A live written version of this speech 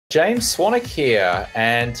James Swanwick here,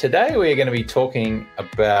 and today we're going to be talking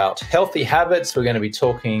about healthy habits. We're going to be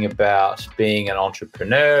talking about being an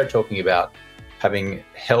entrepreneur, talking about having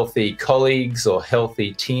healthy colleagues or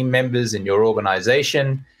healthy team members in your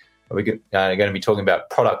organization. We're going to be talking about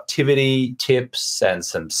productivity tips and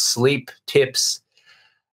some sleep tips.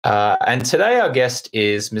 And today our guest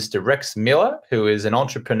is Mr. Rex Miller, who is an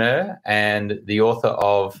entrepreneur and the author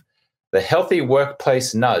of The Healthy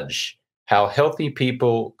Workplace Nudge: How Healthy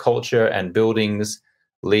People, Culture, and Buildings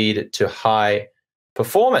Lead to High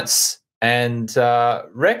Performance. And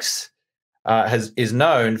Rex is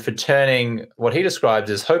known for turning what he describes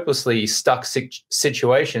as hopelessly stuck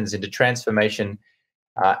situations into transformation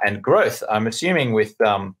and growth. I'm assuming with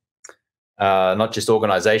not just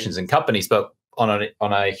organizations and companies, but on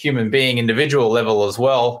a human being, individual level as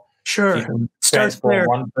well. Sure.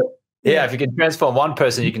 If you can transform one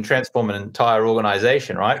person, you can transform an entire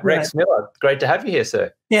organization, right? Rex Miller, great to have you here,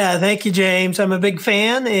 sir. Yeah, thank you, James. I'm a big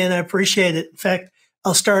fan and I appreciate it. In fact,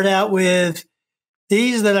 I'll start out with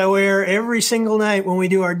these that I wear every single night when we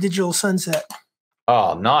do our digital sunset.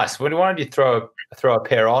 Oh, nice. Why don't you throw a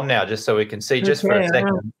pair on now just so we can see just for a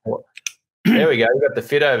second? There we go. You've got the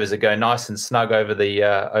fit overs that go nice and snug over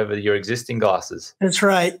your existing glasses. That's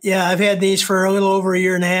right. Yeah, I've had these for a little over a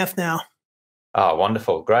year and a half now. Oh,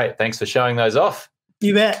 wonderful. Great. Thanks for showing those off.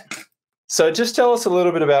 You bet. So just tell us a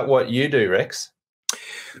little bit about what you do, Rex.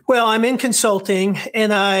 Well, I'm in consulting,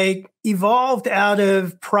 and I evolved out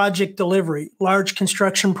of project delivery, large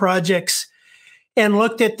construction projects, and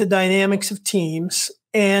looked at the dynamics of teams.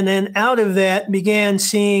 And then out of that began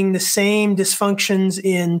seeing the same dysfunctions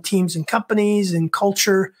in teams and companies and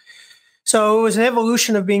culture. So it was an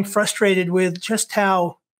evolution of being frustrated with just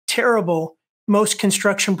how terrible most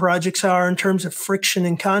construction projects are in terms of friction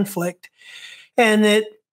and conflict. And it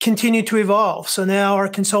continued to evolve. So now our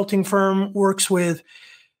consulting firm works with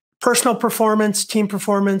personal performance, team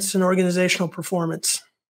performance, and organizational performance.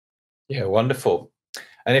 Yeah, wonderful.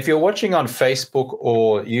 And if you're watching on Facebook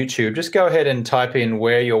or YouTube, just go ahead and type in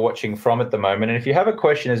where you're watching from at the moment. And if you have a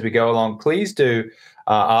question as we go along, please do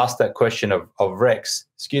ask that question of Rex.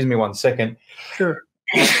 Excuse me 1 second. Sure.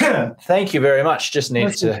 Thank you very much. Just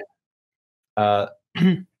need to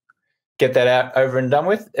get that out over and done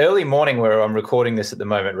with. Early morning where I'm recording this at the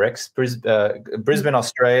moment, Rex. Brisbane,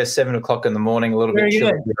 Australia, 7 o'clock in the morning, a little bit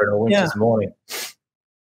chilly here in a winter's morning.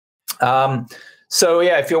 So,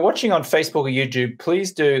 if you're watching on Facebook or YouTube,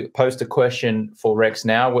 please do post a question for Rex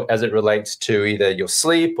now as it relates to either your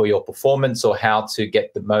sleep or your performance or how to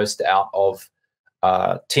get the most out of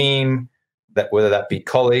team, whether that be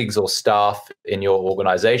colleagues or staff in your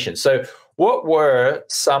organization. So what were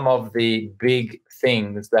some of the big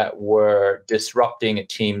things that were disrupting a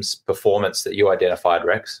team's performance that you identified,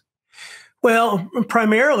 Rex? Well,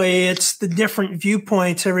 primarily it's the different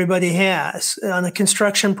viewpoints everybody has. On a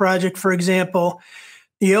construction project, for example,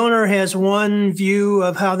 the owner has one view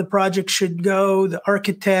of how the project should go, the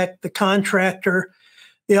architect, the contractor.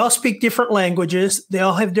 They all speak different languages. They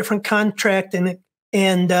all have different contract and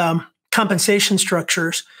compensation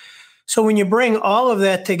structures. So when you bring all of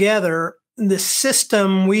that together, the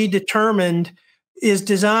system we determined is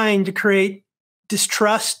designed to create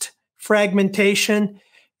distrust, fragmentation,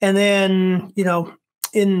 and then,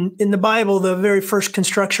 in the Bible, the very first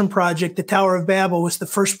construction project, the Tower of Babel, was the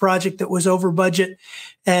first project that was over budget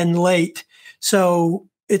and late. So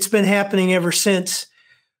it's been happening ever since.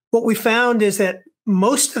 What we found is that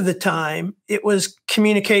most of the time it was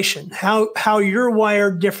communication, how you're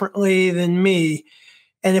wired differently than me.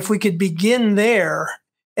 And if we could begin there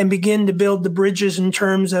and begin to build the bridges in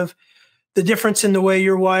terms of the difference in the way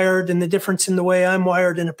you're wired and the difference in the way I'm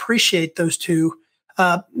wired and appreciate those two,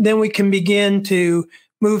 then we can begin to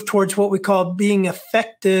move towards what we call being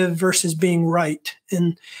effective versus being right.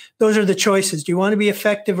 And those are the choices. Do you want to be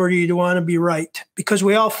effective or do you want to be right? Because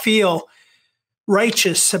we all feel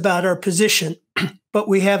righteous about our position, but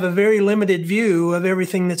we have a very limited view of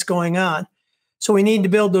everything that's going on. So we need to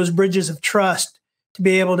build those bridges of trust to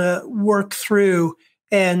be able to work through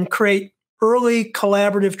and create early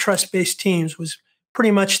collaborative trust-based teams was pretty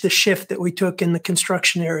much the shift that we took in the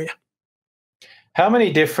construction area. How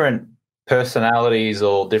many different personalities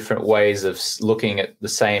or different ways of looking at the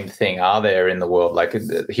same thing are there in the world? Like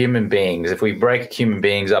human beings, if we break human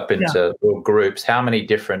beings up into little groups, how many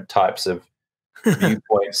different types of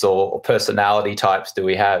viewpoints or personality types do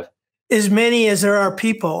we have? As many as there are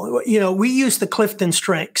people. We use the Clifton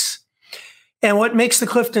Strengths. And what makes the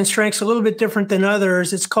Clifton Strengths a little bit different than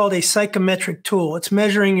others, it's called a psychometric tool. It's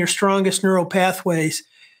measuring your strongest neural pathways.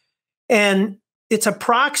 And it's a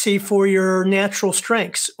proxy for your natural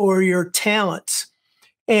strengths or your talents.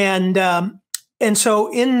 And And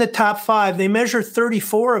so in the top 5, they measure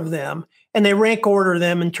 34 of them and they rank order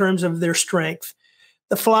them in terms of their strength.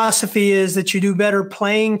 The philosophy is that you do better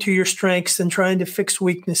playing to your strengths than trying to fix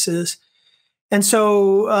weaknesses. And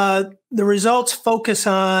so the results focus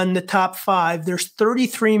on the top 5. There's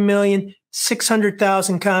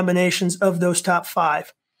 33,600,000 combinations of those top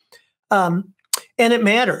 5. And it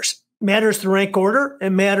matters. It matters the rank order. It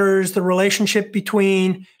matters the relationship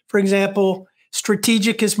between, for example,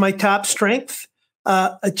 strategic is my top strength.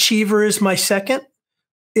 Achiever is my second.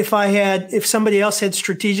 If somebody else had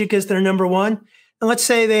strategic as their number 1, and let's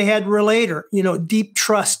say they had relator, deep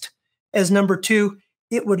trust as number 2,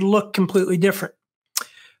 it would look completely different.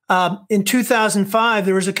 In 2005,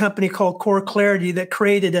 there was a company called Core Clarity that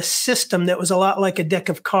created a system that was a lot like a deck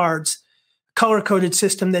of cards, color-coded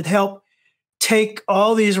system that helped take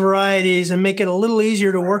all these varieties and make it a little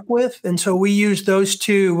easier to work with. And so we use those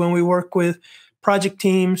two when we work with project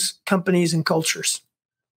teams, companies, and cultures.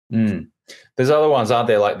 There's other ones, aren't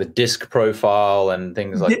there, like the DISC profile and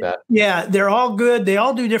things like that? Yeah, they're all good. They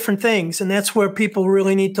all do different things. And that's where people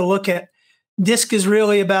really need to look at. DISC is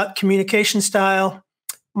really about communication style.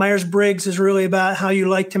 Myers-Briggs is really about how you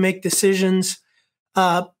like to make decisions.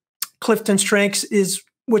 Clifton Strengths is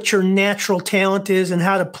what your natural talent is and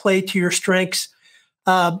how to play to your strengths.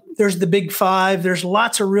 There's the Big 5. There's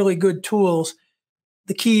lots of really good tools.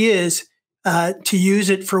 The key is to use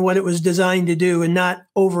it for what it was designed to do and not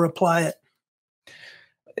over-apply it.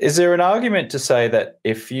 Is there an argument to say that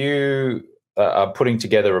if you are putting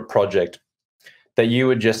together a project, that you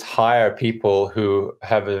would just hire people who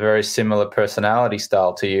have a very similar personality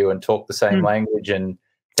style to you and talk the same language and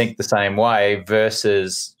think the same way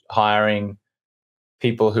versus hiring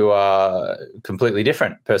people who are completely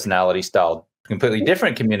different personality style, completely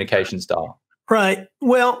different communication style? Right.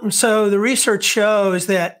 Well, so the research shows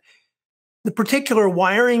that the particular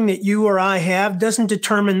wiring that you or I have doesn't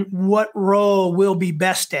determine what role we'll be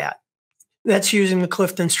best at. That's using the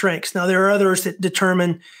Clifton Strengths. Now, there are others that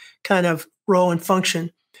determine kind of role and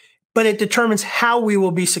function, but it determines how we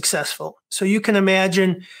will be successful. So you can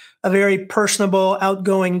imagine a very personable,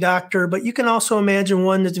 outgoing doctor, but you can also imagine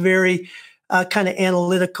one that's very kind of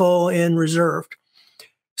analytical and reserved.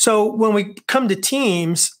 So when we come to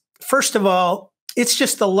teams, first of all, it's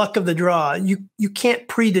just the luck of the draw. You can't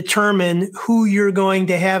predetermine who you're going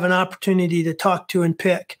to have an opportunity to talk to and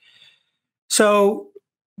pick. So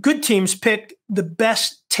good teams pick the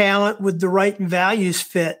best talent with the right values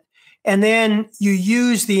fit. And then you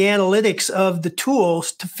use the analytics of the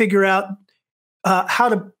tools to figure out how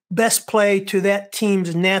to best play to that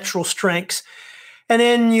team's natural strengths. And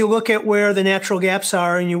then you look at where the natural gaps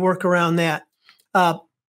are and you work around that.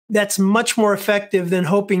 That's much more effective than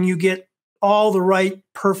hoping you get all the right,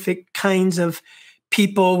 perfect kinds of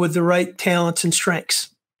people with the right talents and strengths.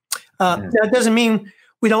 That doesn't mean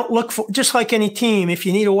we don't look for, just like any team, if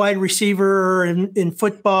you need a wide receiver in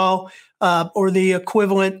football or the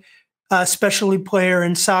equivalent specialty player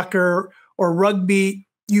in soccer or rugby,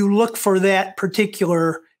 you look for that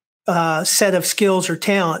particular set of skills or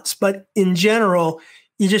talents. But in general,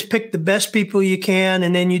 you just pick the best people you can,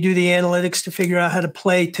 and then you do the analytics to figure out how to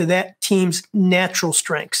play to that team's natural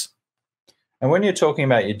strengths. And when you're talking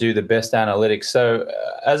about you do the best analytics, so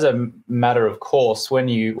as a matter of course, when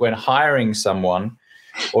hiring someone,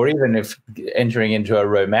 or even if entering into a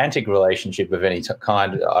romantic relationship of any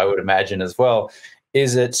kind, I would imagine as well,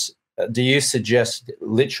 do you suggest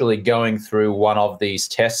literally going through one of these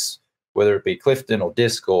tests, whether it be Clifton or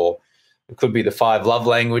DISC, or it could be the 5 love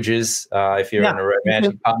languages if you're in a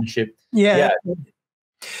romantic partnership? Yeah,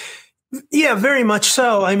 very much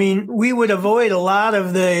so. I mean, we would avoid a lot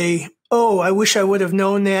of the, I wish I would have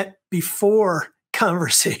known that before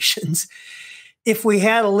conversations if we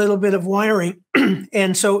had a little bit of wiring.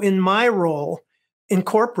 And so in my role in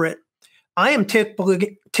corporate, I am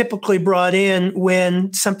typically brought in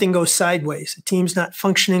when something goes sideways. A team's not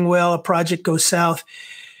functioning well, a project goes south.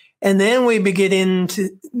 And then we begin to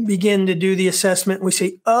do the assessment. We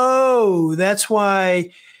say, that's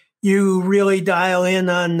why you really dial in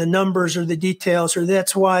on the numbers or the details, or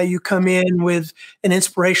that's why you come in with an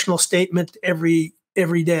inspirational statement every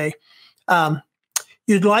day.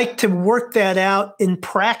 You'd like to work that out in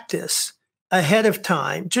practice ahead of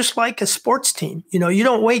time, just like a sports team. You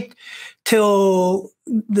don't wait till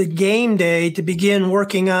the game day to begin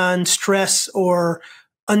working on stress or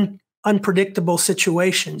unpredictable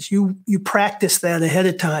situations. You practice that ahead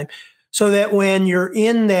of time so that when you're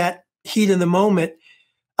in that heat of the moment,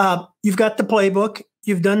 you've got the playbook,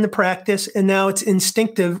 you've done the practice, and now it's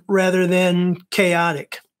instinctive rather than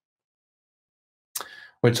chaotic.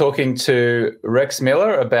 We're talking to Rex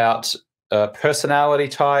Miller about personality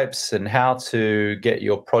types and how to get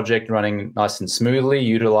your project running nice and smoothly,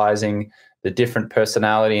 utilizing the different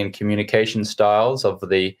personality and communication styles of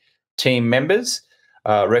the team members.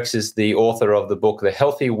 Rex is the author of the book, The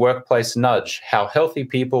Healthy Workplace Nudge, How Healthy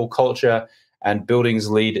People, Culture, and Buildings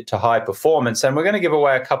Lead to High Performance. And we're going to give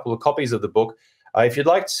away a couple of copies of the book. If you'd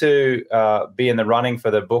like to be in the running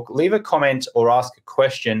for the book, leave a comment or ask a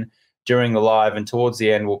question during the live, and towards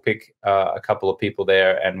the end, we'll pick a couple of people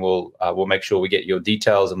there, and we'll make sure we get your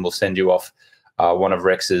details, and we'll send you off one of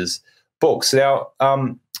Rex's books. Now,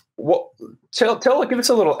 give us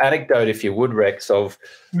a little anecdote, if you would, Rex, of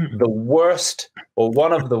the worst or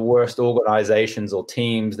one of the worst organizations or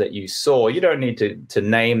teams that you saw. You don't need to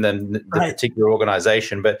name them, the particular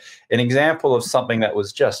organization, but an example of something that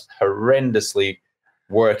was just horrendously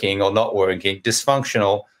working or not working,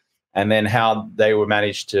 dysfunctional, and then how they were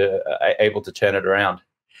able to turn it around.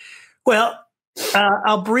 Well,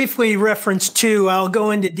 I'll briefly reference two. I'll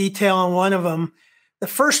go into detail on one of them. The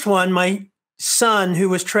first one, my son, who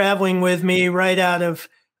was traveling with me right out of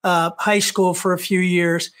high school for a few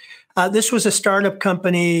years. This was a startup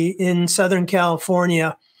company in Southern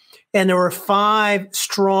California, and there were 5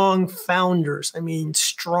 strong founders. I mean,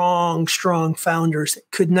 strong founders that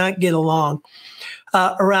could not get along.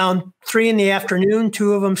 Around 3 p.m,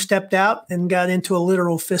 2 of them stepped out and got into a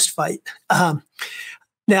literal fist fight.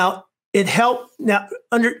 Now, it helped. Now,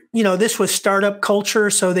 this was startup culture,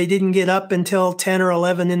 so they didn't get up until 10 or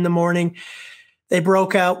 11 in the morning. They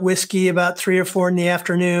broke out whiskey about 3 or 4 in the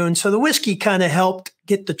afternoon. So the whiskey kind of helped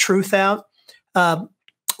get the truth out.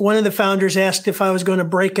 One of the founders asked if I was going to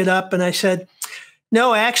break it up, and I said,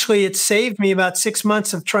 no, actually, it saved me about 6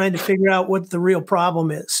 months of trying to figure out what the real problem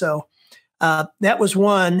is. So that was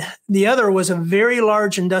one. The other was a very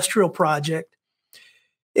large industrial project.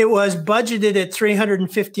 It was budgeted at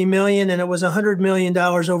 $350 million, and it was $100 million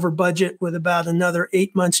over budget with about another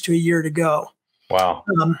 8 months to a year to go. Wow.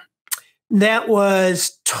 That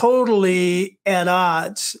was totally at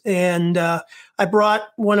odds. And I brought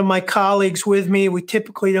one of my colleagues with me. We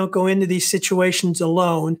typically don't go into these situations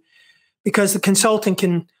alone because the consultant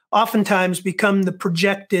can oftentimes become the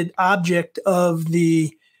projected object of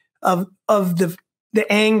the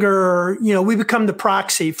anger. We become the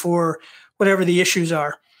proxy for whatever the issues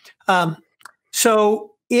are.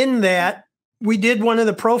 So in that, we did one of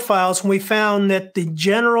the profiles, and we found that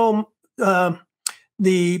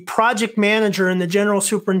the project manager and the general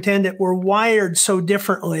superintendent were wired so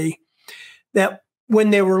differently that when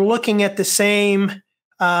they were looking at the same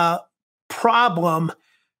problem,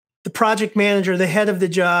 the project manager, the head of the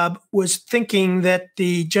job, was thinking that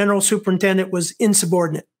the general superintendent was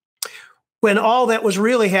insubordinate. When all that was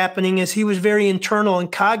really happening is he was very internal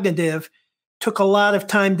and cognitive, took a lot of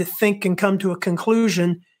time to think and come to a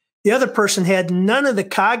conclusion. The other person had none of the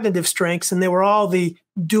cognitive strengths, and they were all the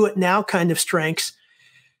do it now kind of strengths.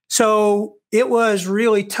 So it was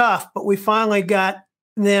really tough, but we finally got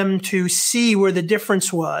them to see where the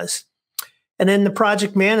difference was. And then the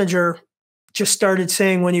project manager just started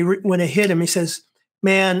saying when it hit him, he says,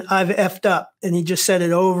 man, I've effed up. And he just said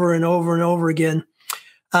it over and over and over again.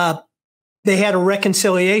 They had a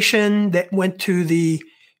reconciliation that went to the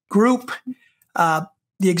group. The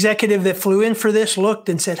executive that flew in for this looked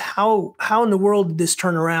and said, how in the world did this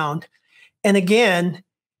turn around? And again,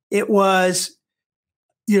 it was,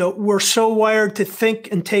 we're so wired to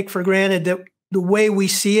think and take for granted that the way we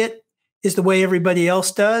see it is the way everybody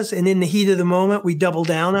else does. And in the heat of the moment, we double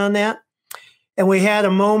down on that. And we had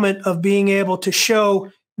a moment of being able to show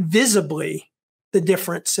visibly the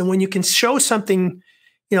difference. And when you can show something,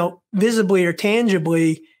 visibly or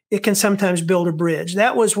tangibly, it can sometimes build a bridge.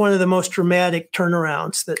 That was one of the most dramatic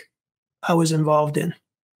turnarounds that I was involved in.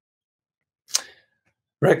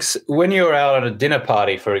 Rex, when you're out at a dinner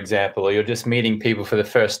party, for example, or you're just meeting people for the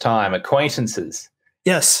first time, acquaintances,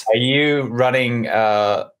 yes, are you running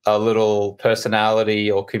a little personality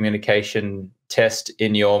or communication test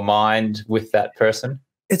in your mind with that person?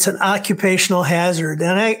 It's an occupational hazard.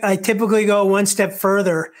 And I typically go one step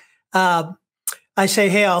further. I say,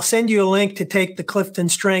 hey, I'll send you a link to take the Clifton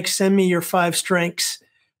Strengths. Send me your 5 strengths.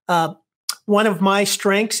 One of my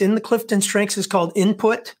strengths in the Clifton Strengths is called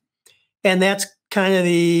input. And that's kind of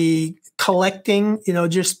the collecting,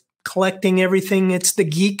 just collecting everything. It's the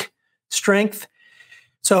geek strength.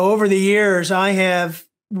 So over the years, I have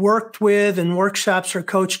worked with and workshops or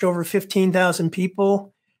coached over 15,000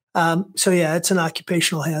 people. So yeah, it's an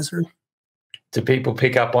occupational hazard. Do people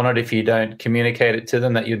pick up on it if you don't communicate it to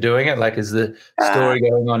them that you're doing it? Like, is the story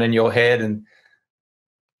going on in your head? And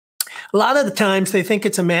a lot of the times they think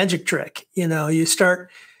it's a magic trick. You start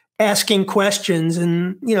asking questions,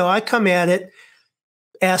 and I come at it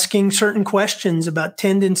asking certain questions about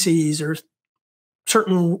tendencies or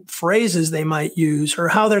certain phrases they might use, or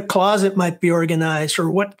how their closet might be organized, or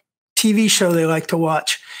what TV show they like to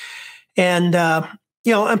watch. And,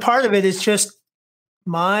 and part of it is just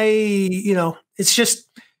it's just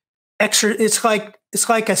it's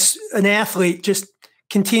like an athlete just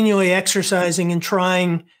continually exercising and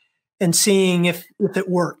trying and seeing if it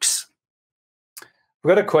works.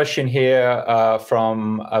 We've got a question here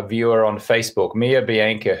from a viewer on Facebook, Mia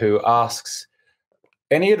Bianca, who asks,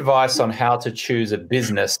 any advice on how to choose a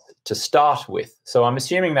business to start with? So I'm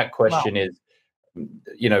assuming that question is,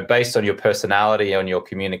 based on your personality, on your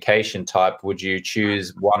communication type, would you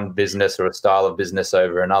choose one business or a style of business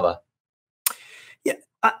over another? Yeah,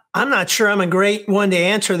 I'm not sure I'm a great one to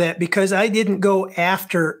answer that, because I didn't go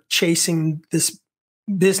after chasing this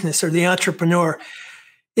business or the entrepreneur.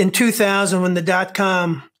 In 2000, when the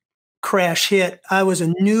dot-com crash hit, I was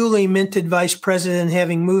a newly minted vice president,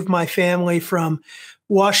 having moved my family from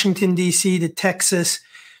Washington, D.C. to Texas.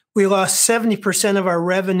 We lost 70% of our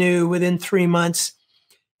revenue within 3 months.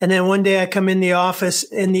 And then one day I come in the office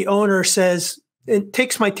and the owner says, it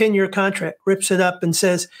takes my 10-year contract, rips it up and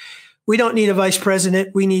says, we don't need a vice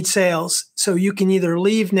president, we need sales. So you can either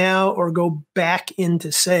leave now or go back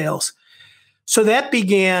into sales. So that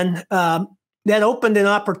began, that opened an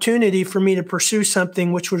opportunity for me to pursue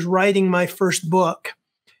something, which was writing my first book.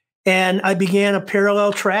 And I began a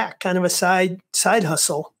parallel track, kind of a side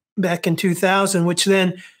hustle back in 2000, which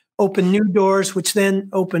then opened new doors, which then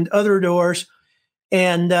opened other doors.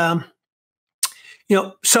 And,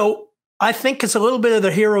 so I think it's a little bit of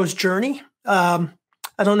the hero's journey. I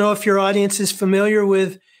don't know if your audience is familiar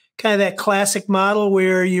with kind of that classic model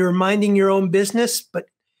where you're minding your own business, but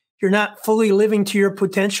you're not fully living to your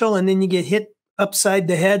potential. And then you get hit upside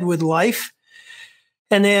the head with life.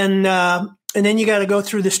 And then you got to go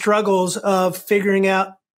through the struggles of figuring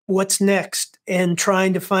out what's next and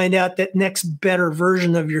trying to find out that next better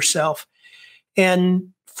version of yourself.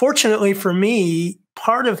 And fortunately for me,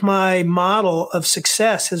 part of my model of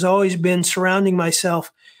success has always been surrounding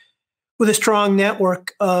myself with a strong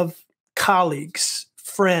network of colleagues,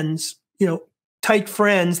 friends, tight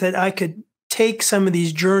friends that I could take some of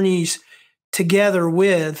these journeys together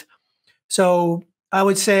with. So I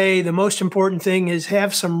would say the most important thing is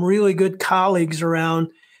have some really good colleagues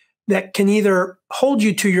around that can either hold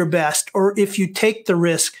you to your best, or if you take the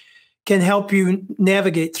risk, can help you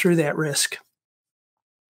navigate through that risk.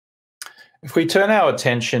 If we turn our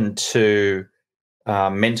attention to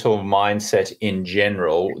mental mindset in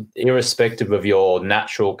general, irrespective of your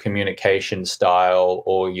natural communication style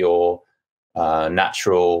or your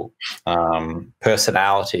natural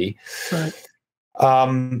personality, right.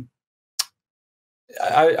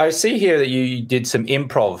 I see here that you did some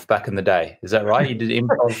improv back in the day. Is that right? You did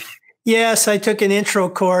improv? Yes, I took an intro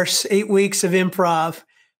course, 8 weeks of improv.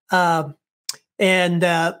 I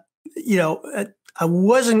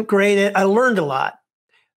wasn't great at it. I learned a lot.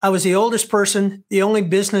 I was the oldest person, the only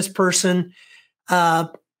business person, and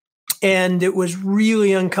it was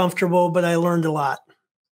really uncomfortable, but I learned a lot.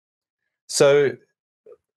 So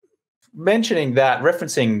mentioning that,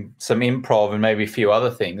 referencing some improv and maybe a few other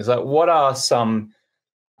things, like what are some,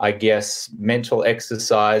 I guess, mental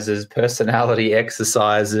exercises, personality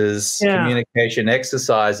exercises, communication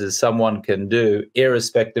exercises someone can do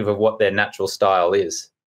irrespective of what their natural style is?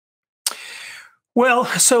 Well,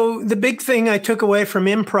 so the big thing I took away from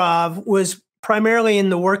improv was primarily in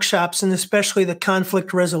the workshops, and especially the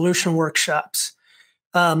conflict resolution workshops.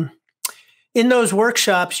 In those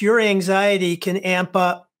workshops, your anxiety can amp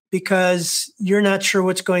up because you're not sure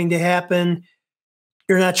what's going to happen.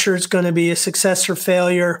 You're not sure it's going to be a success or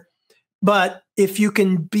failure. But if you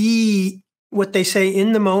can be what they say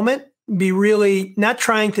in the moment, be really not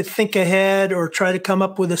trying to think ahead or try to come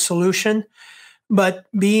up with a solution, but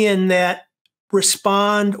be in that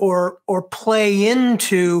respond or play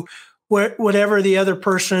into whatever the other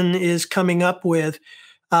person is coming up with,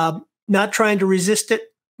 not trying to resist it,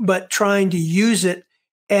 but trying to use it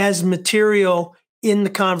as material in the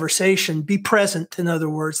conversation. Be present, in other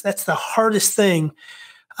words. That's the hardest thing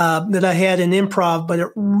that I had in improv, but it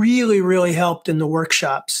really, really helped in the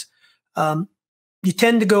workshops. You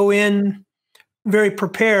tend to go in very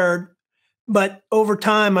prepared, but over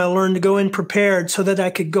time I learned to go in prepared so that I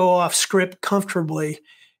could go off script comfortably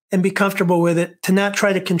and be comfortable with it, to not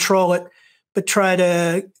try to control it, but try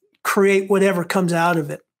to create whatever comes out of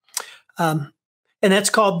it. And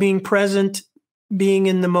that's called being present, being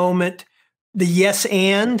in the moment. The yes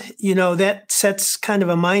and, that sets kind of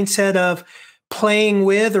a mindset of playing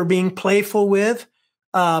with or being playful with.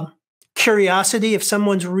 Curiosity, if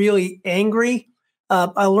someone's really angry,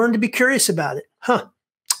 I learned to be curious about it.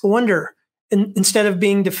 wonder instead of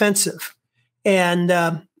being defensive. And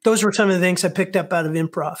those were some of the things I picked up out of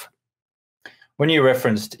improv. When you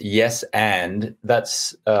referenced yes and,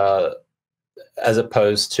 that's as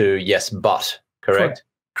opposed to yes but, correct?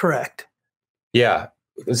 Correct. Yeah.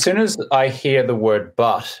 As soon as I hear the word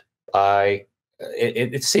but,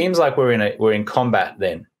 it seems like we're in combat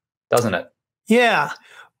then, doesn't it? Yeah.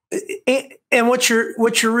 And what you're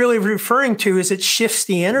really referring to is it shifts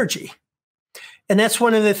the energy. And that's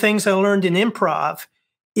one of the things I learned in improv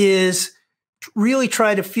is really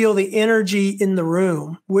try to feel the energy in the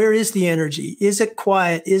room. Where is the energy? Is it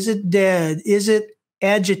quiet? Is it dead? Is it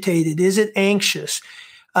agitated? Is it anxious?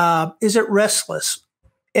 Is it restless?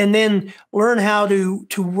 And then learn how to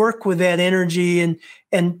work with that energy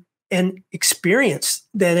and experience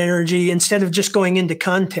that energy instead of just going into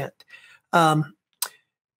content. And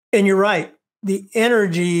you're right. The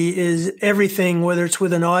energy is everything, whether it's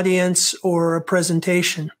with an audience or a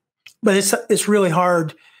presentation. But it's really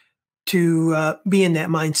hard to be in that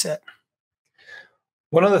mindset.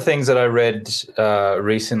 One of the things that I read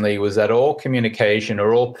recently was that all communication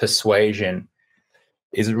or all persuasion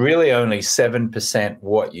is really only 7%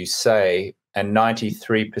 what you say and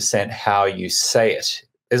 93% how you say it.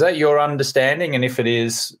 Is that your understanding? And if it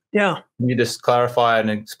is, yeah, can you just clarify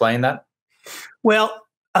and explain that? Well,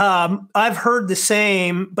 I've heard the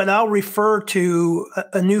same, but I'll refer to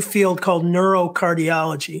a new field called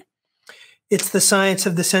neurocardiology. It's the science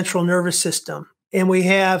of the central nervous system. And we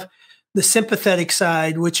have the sympathetic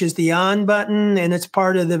side, which is the on button, and it's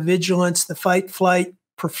part of the vigilance, the fight, flight,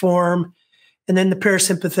 perform. And then the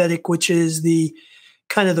parasympathetic, which is the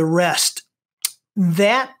kind of the rest.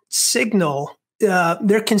 That signal,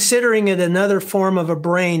 they're considering it another form of a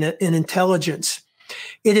brain, an intelligence.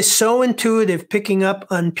 It is so intuitive picking up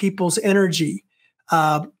on people's energy,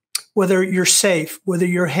 whether you're safe, whether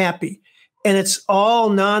you're happy, and it's all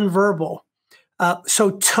nonverbal.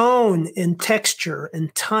 So tone and texture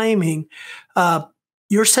and timing,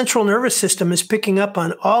 your central nervous system is picking up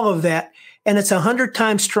on all of that, and it's 100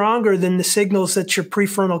 times stronger than the signals that your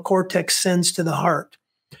prefrontal cortex sends to the heart.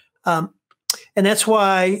 And that's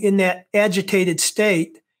why in that agitated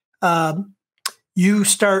state, you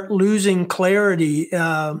start losing clarity.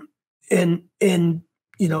 And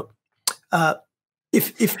you know,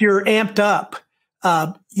 if you're amped up,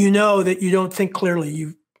 you know that you don't think clearly.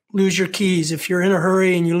 You lose your keys. If you're in a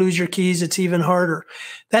hurry and you lose your keys, it's even harder.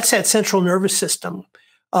 That's that central nervous system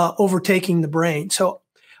overtaking the brain. So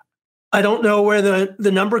I don't know where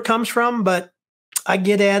the number comes from, but I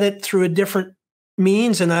get at it through a different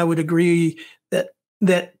means. And I would agree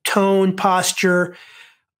that tone, posture,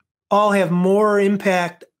 all have more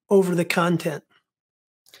impact over the content.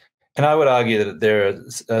 And I would argue that there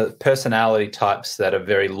are personality types that are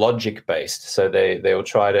very logic based. So they will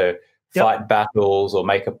try to fight battles or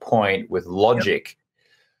make a point with logic.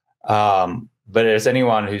 But as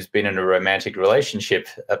anyone who's been in a romantic relationship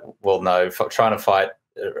will know, trying to fight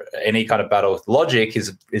any kind of battle with logic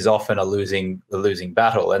is often a losing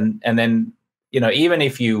battle. And then, even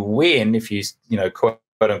if you win, if you quote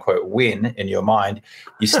unquote win in your mind,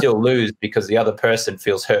 you still lose because the other person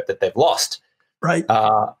feels hurt that they've lost. Right.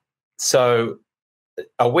 So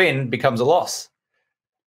a win becomes a loss.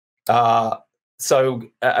 So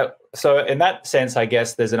in that sense, I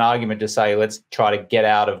guess there's an argument to say, let's try to get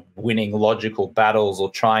out of winning logical battles or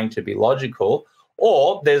trying to be logical,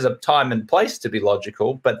 or there's a time and place to be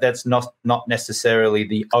logical, but that's not necessarily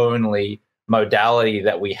the only modality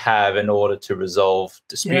that we have in order to resolve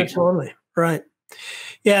dispute. Yeah, totally. Right.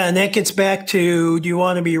 Yeah. And that gets back to, do you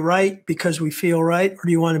want to be right because we feel right, or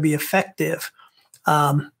do you want to be effective?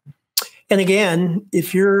 And again,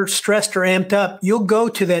 if you're stressed or amped up, you'll go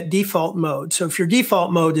to that default mode. So if your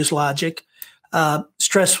default mode is logic,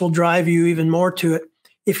 stress will drive you even more to it.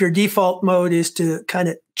 If your default mode is to kind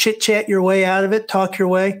of chit-chat your way out of it, talk your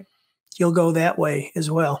way, you'll go that way as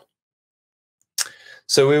well.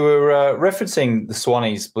 So we were referencing the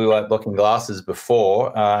Swannies blue light blocking glasses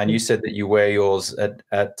before, and you said that you wear yours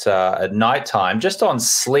at nighttime. Just on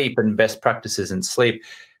sleep and best practices in sleep,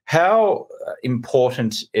 how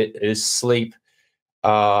important is sleep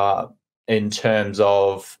in terms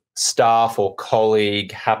of staff or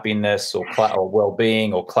colleague happiness or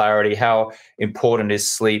well-being or clarity? How important is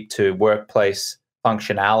sleep to workplace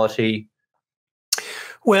functionality?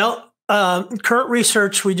 Well, current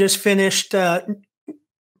research, we just finished a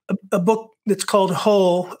book that's called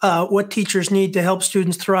Whole, What Teachers Need to Help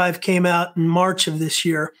Students Thrive, came out in March of this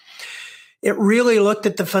year. It really looked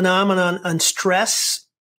at the phenomenon on stress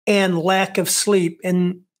and lack of sleep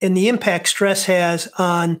and the impact stress has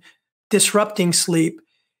on disrupting sleep.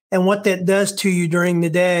 and what that does to you during the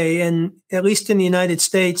day. And at least in the United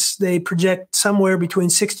States, they project somewhere between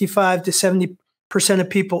 65 to 70% of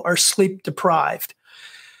people are sleep deprived.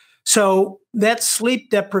 So that sleep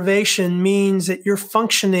deprivation means that you're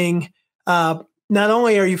functioning, not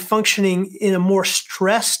only are you functioning in a more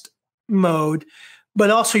stressed mode, but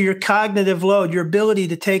also your cognitive load, your ability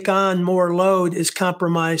to take on more load is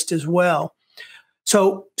compromised as well.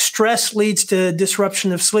 So stress leads to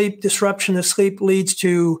disruption of sleep. Disruption of sleep leads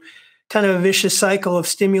to kind of a vicious cycle of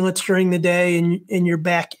stimulants during the day, and you're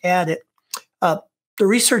back at it. The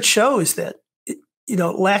research shows that,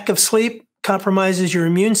 lack of sleep compromises your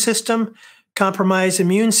immune system. Compromised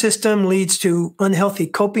immune system leads to unhealthy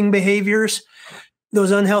coping behaviors.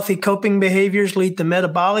 Those unhealthy coping behaviors lead to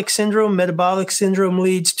metabolic syndrome. Metabolic syndrome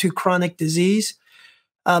leads to chronic disease.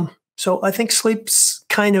 So I think sleep's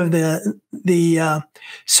kind of the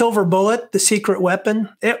silver bullet, the secret weapon,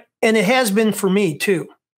 and it has been for me too.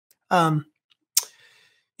 In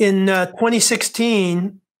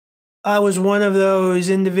 2016, I was one of those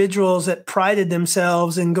individuals that prided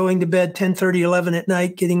themselves in going to bed 10:30, 11 at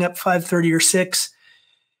night, getting up 5:30 or 6,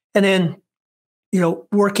 and then,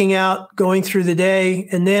 working out, going through the day.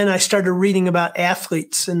 And then I started reading about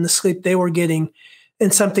athletes and the sleep they were getting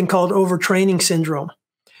and something called overtraining syndrome.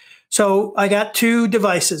 So I got 2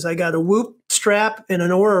 devices. I got a Whoop strap and an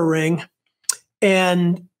Oura ring,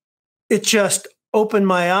 and it just opened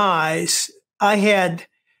my eyes. I had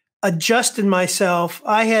adjusted myself.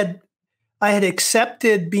 I had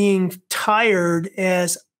accepted being tired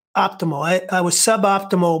as optimal. I was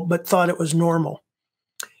suboptimal, but thought it was normal.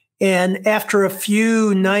 And after a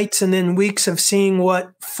few nights and then weeks of seeing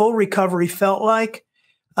what full recovery felt like,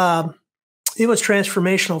 it was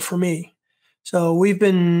transformational for me. So we've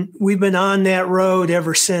been on that road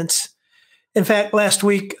ever since. In fact, last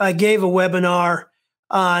week I gave a webinar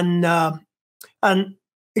on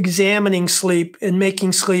examining sleep and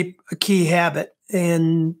making sleep a key habit,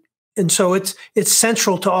 and so it's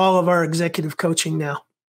central to all of our executive coaching now.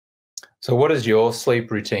 So what is your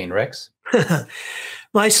sleep routine, Rex?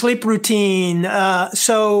 My sleep routine.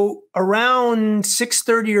 So around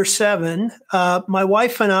 6:30 or 7, my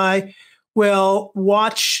wife and I will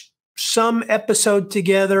watch some episode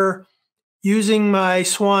together using my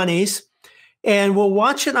Swannies, and we'll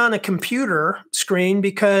watch it on a computer screen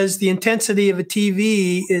because the intensity of a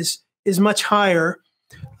TV is much higher.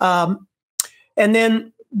 And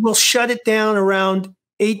then we'll shut it down around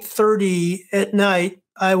 8:30 at night.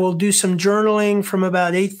 I will do some journaling from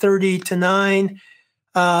about 8:30 to 9.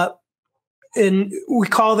 And we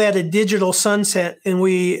call that a digital sunset. And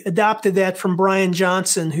we adopted that from Brian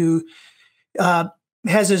Johnson, who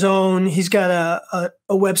has his own, he's got a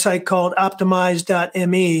website called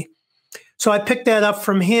optimize.me. So I picked that up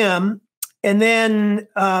from him. And then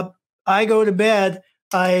I go to bed.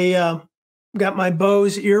 I got my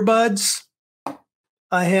Bose earbuds.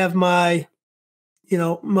 I have my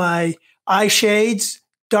eye shades,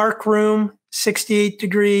 dark room, 68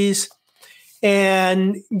 degrees,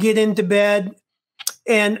 and get into bed.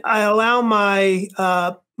 And I allow my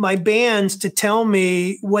my bands to tell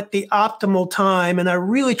me what the optimal time, and I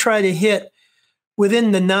really try to hit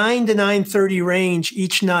within the 9 to 9:30 range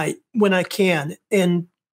each night when I can. And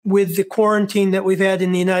with the quarantine that we've had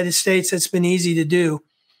in the United States, it's been easy to do.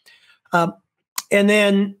 And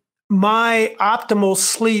then my optimal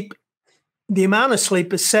sleep, the amount of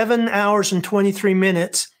sleep is 7 hours and 23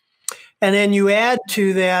 minutes. And then you add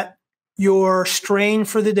to that your strain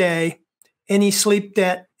for the day, any sleep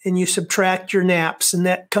debt, and you subtract your naps, and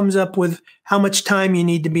that comes up with how much time you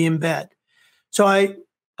need to be in bed. So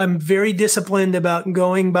I'm very disciplined about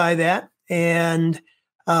going by that. And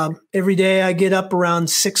every day I get up around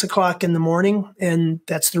 6 o'clock in the morning, and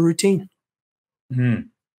that's the routine. Mm.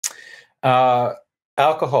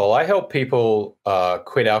 Alcohol. I help people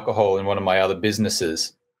quit alcohol in one of my other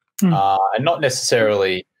businesses, and not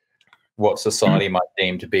necessarily what society might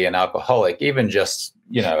deem to be an alcoholic, even just,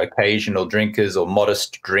 occasional drinkers or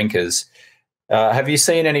modest drinkers. Have you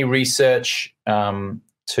seen any research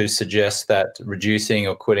to suggest that reducing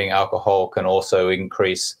or quitting alcohol can also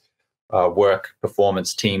increase work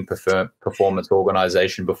performance, team performance,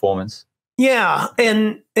 organization performance? Yeah,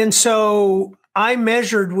 and so I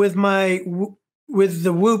measured with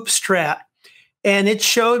the Whoop strap, and it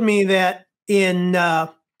showed me that in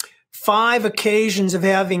 5 occasions of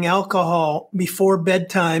having alcohol before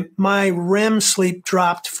bedtime, my REM sleep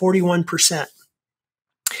dropped 41%.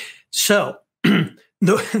 So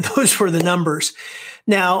those were the numbers.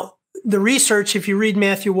 Now, the research, if you read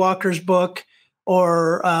Matthew Walker's book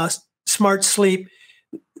or Smart Sleep,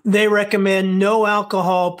 they recommend no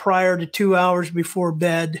alcohol prior to 2 hours before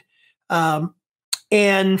bed.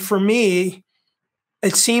 And for me,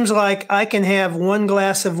 it seems like I can have one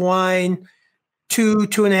glass of wine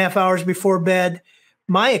 2.5 hours before bed.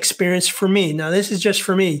 My experience for me, now this is just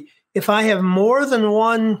for me, if I have more than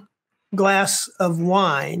one glass of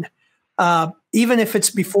wine, even if it's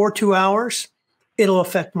before 2 hours, it'll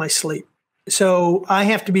affect my sleep. So I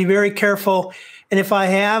have to be very careful. And if I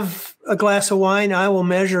have a glass of wine, I will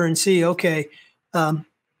measure and see, okay, how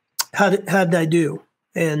did I do?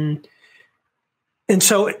 And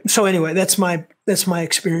so anyway, that's my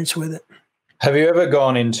experience with it. Have you ever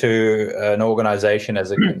gone into an organization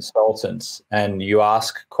as a consultant and you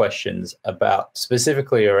ask questions about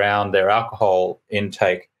specifically around their alcohol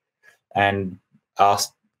intake and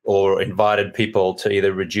asked or invited people to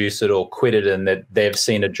either reduce it or quit it, and that they've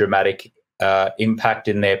seen a dramatic impact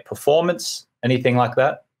in their performance? Anything like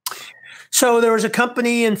that? So there was a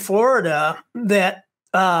company in Florida that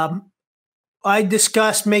I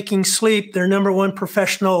discussed making sleep their number one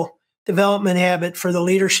professional development habit for the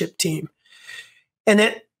leadership team. And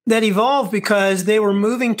that evolved because they were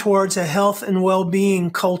moving towards a health and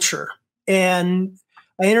well-being culture. And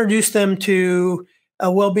I introduced them to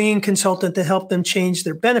a well-being consultant to help them change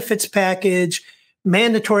their benefits package,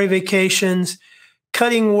 mandatory vacations,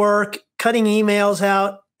 cutting work, cutting emails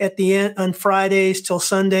out at the end on Fridays till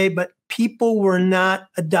Sunday, but people were not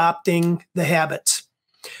adopting the habits.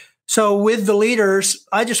 So with the leaders,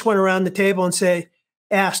 I just went around the table and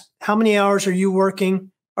asked, how many hours are you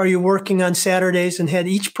working? Are you working on Saturdays? And had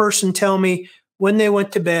each person tell me when they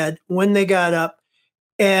went to bed, when they got up.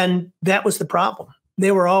 And that was the problem.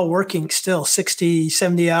 They were all working still 60,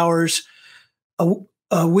 70 hours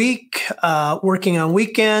a week, working on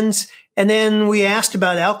weekends. And then we asked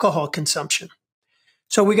about alcohol consumption.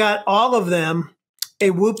 So we got all of them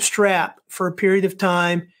a Whoop strap for a period of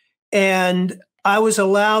time. And I was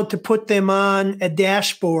allowed to put them on a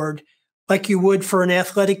dashboard like you would for an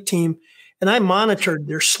athletic team. And I monitored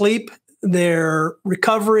their sleep, their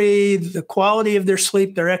recovery, the quality of their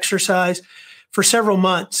sleep, their exercise for several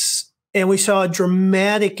months. And we saw a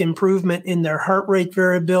dramatic improvement in their heart rate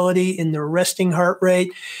variability, in their resting heart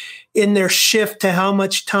rate, in their shift to how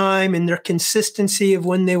much time, in their consistency of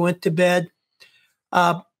when they went to bed.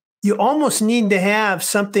 You almost need to have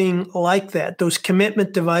something like that, those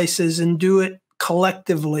commitment devices, and do it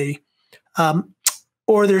collectively.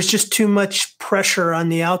 Or there's just too much pressure on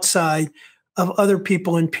the outside of other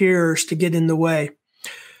people and peers to get in the way.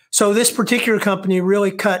 So this particular company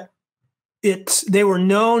really they were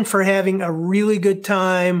known for having a really good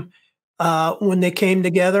time when they came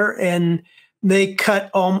together, and they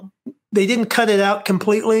didn't cut it out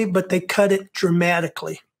completely, but they cut it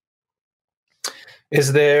dramatically.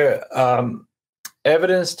 Is there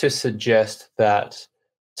evidence to suggest that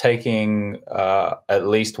taking at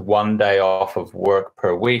least one day off of work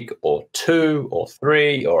per week, or 2 or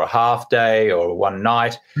 3 or a half day or one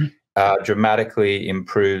night dramatically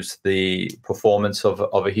improves the performance of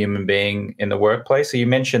a human being in the workplace? So you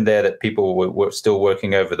mentioned there that people were still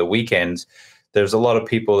working over the weekends. There's a lot of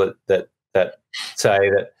people that say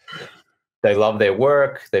that they love their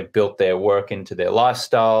work, they've built their work into their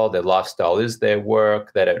lifestyle is their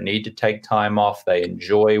work, they don't need to take time off, they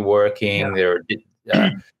enjoy working.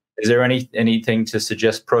 Yeah. Is there anything to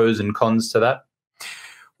suggest pros and cons to that?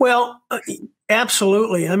 Well,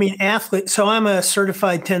 absolutely. I mean, so I'm a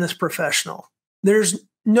certified tennis professional. There's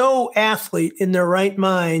no athlete in their right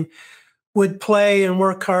mind would play and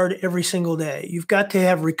work hard every single day. You've got to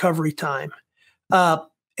have recovery time.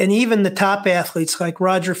 And even the top athletes like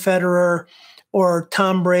Roger Federer or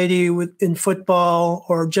Tom Brady in football,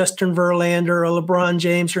 or Justin Verlander or LeBron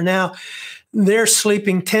James, they're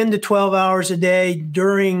sleeping 10 to 12 hours a day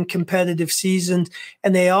during competitive seasons,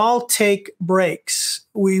 and they all take breaks.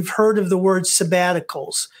 We've heard of the word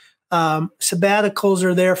sabbaticals. Sabbaticals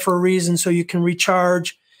are there for a reason, so you can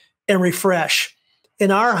recharge and refresh.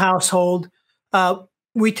 In our household,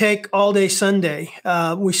 we take all day Sunday.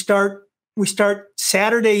 We start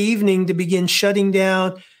Saturday evening to begin shutting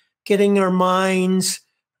down, getting our minds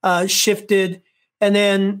shifted, and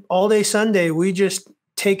then all day Sunday, we just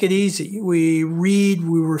take it easy. We read,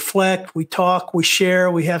 we reflect, we talk, we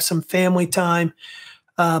share, we have some family time.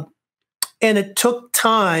 And it took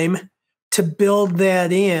time to build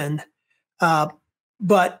that in,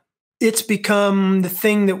 but it's become the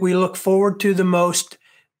thing that we look forward to the most,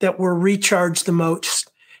 that we're recharged the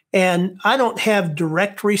most. And I don't have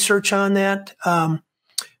direct research on that,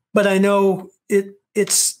 but I know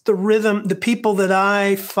it's the rhythm. The people that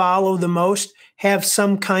I follow the most have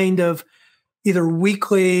some kind of either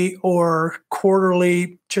weekly or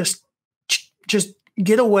quarterly, just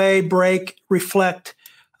get away, break, reflect.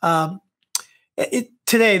 To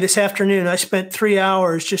today, this afternoon, I spent 3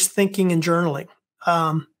 hours just thinking and journaling.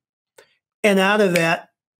 And out of that,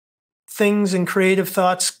 things and creative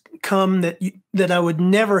thoughts come that I would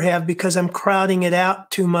never have because I'm crowding it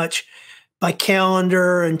out too much by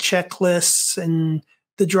calendar and checklists and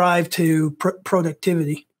the drive to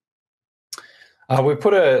productivity. We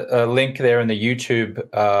put a link there in the YouTube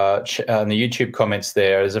comments.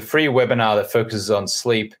 There's a free webinar that focuses on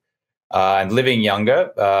sleep and living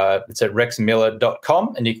younger. It's at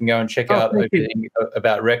rexmiller.com, and you can go and check out everything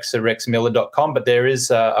about Rex at rexmiller.com. But there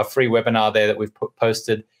is a free webinar there that we've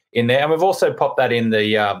posted in there, and we've also popped that in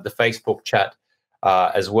the Facebook chat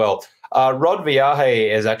as well. Rod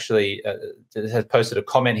Viaje has posted a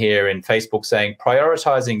comment here in Facebook saying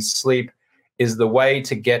prioritizing sleep is the way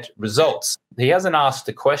to get results. He hasn't asked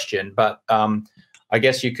a question, but I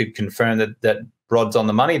guess you could confirm that Rod's on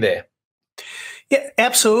the money there. Yeah,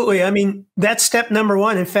 absolutely. I mean, that's step number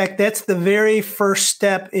one. In fact, that's the very first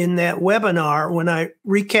step in that webinar. When I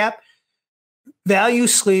recap, value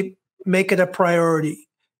sleep, make it a priority.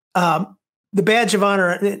 The badge of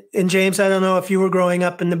honor, and James, I don't know if you were growing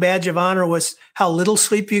up, and the badge of honor was how little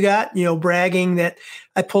sleep you got, bragging that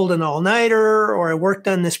I pulled an all-nighter or I worked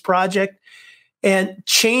on this project. And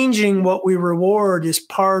changing what we reward is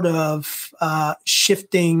part of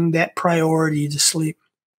shifting that priority to sleep.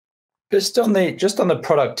 Just on the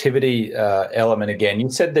productivity element again, you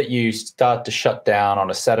said that you start to shut down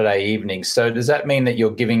on a Saturday evening. So does that mean that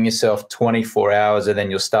you're giving yourself 24 hours and then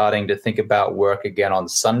you're starting to think about work again on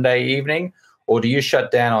Sunday evening? Or do you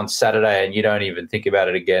shut down on Saturday and you don't even think about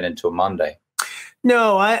it again until Monday?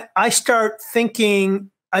 No, I start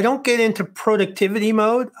thinking, I don't get into productivity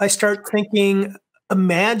mode. I start thinking,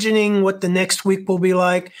 imagining what the next week will be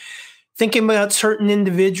like, thinking about certain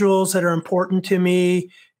individuals that are important to me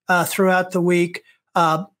throughout the week,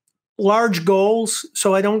 large goals.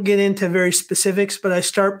 So I don't get into very specifics, but I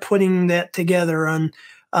start putting that together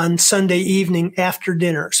on Sunday evening after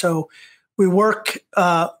dinner. So we work,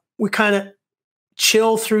 we kind of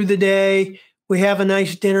chill through the day. We have a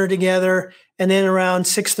nice dinner together. And then around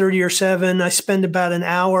 6:30 or 7, I spend about an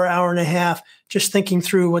hour and a half just thinking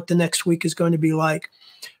through what the next week is going to be like.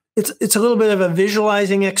 It's a little bit of a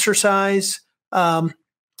visualizing exercise.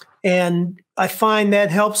 And I find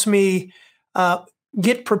that helps me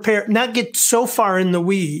get prepared, not get so far in the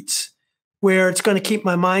weeds where it's going to keep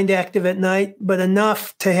my mind active at night, but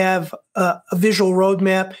enough to have a visual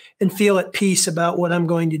roadmap and feel at peace about what I'm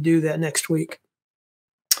going to do that next week.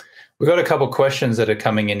 We've got a couple of questions that are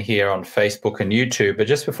coming in here on Facebook and YouTube, but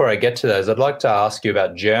just before I get to those, I'd like to ask you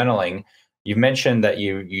about journaling. You mentioned that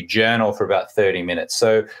you journal for about 30 minutes.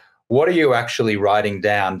 So what are you actually writing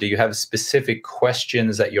down? Do you have specific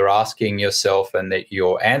questions that you're asking yourself and that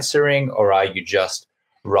you're answering, or are you just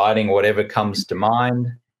writing whatever comes to mind?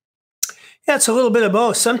 Yeah, it's a little bit of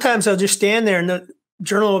both. Sometimes I'll just stand there and the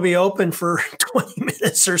journal will be open for 20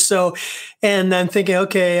 minutes or so. And I'm thinking,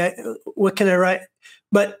 okay, what can I write?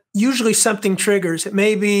 But usually something triggers. It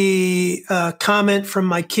may be a comment from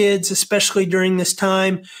my kids, especially during this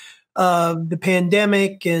time of the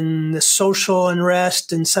pandemic and the social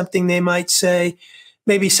unrest, and something they might say,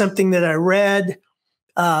 maybe something that I read,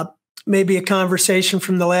 maybe a conversation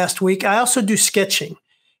from the last week. I also do sketching,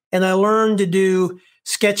 and I learned to do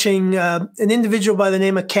sketching. An individual by the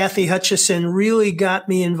name of Kathy Hutchison really got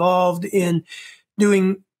me involved in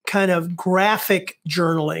doing kind of graphic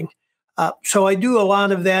journaling. So I do a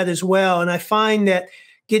lot of that as well. And I find that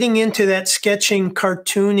getting into that sketching,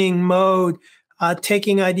 cartooning mode,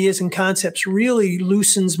 taking ideas and concepts really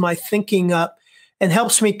loosens my thinking up and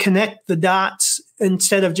helps me connect the dots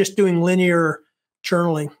instead of just doing linear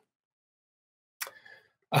journaling.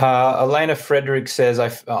 Elena Frederick says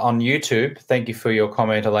on YouTube, thank you for your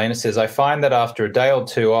comment. Elena says, I find that after a day or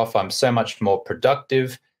two off, I'm so much more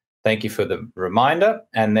productive. Thank you for the reminder.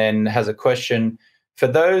 And then has a question. For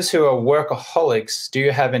those who are workaholics, do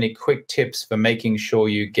you have any quick tips for making sure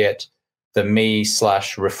you get the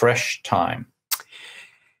me/refresh time?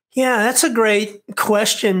 Yeah, that's a great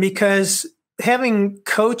question, because having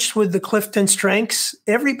coached with the Clifton Strengths,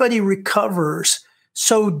 everybody recovers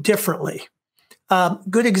so differently.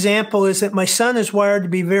 Good example is that my son is wired to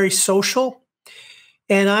be very social,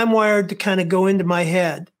 and I'm wired to kind of go into my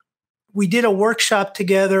head. We did a workshop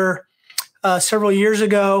together several years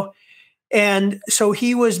ago, and so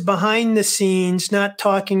he was behind the scenes, not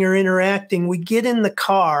talking or interacting. We get in the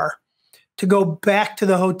car to go back to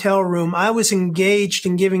the hotel room. I was engaged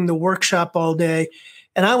in giving the workshop all day,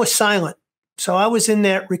 and I was silent. So I was in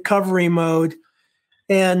that recovery mode.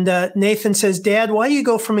 And Nathan says, Dad, why do you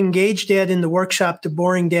go from engaged dad in the workshop to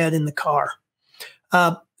boring dad in the car?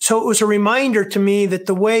 So it was a reminder to me that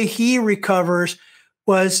the way he recovers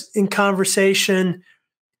was in conversation,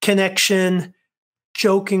 connection,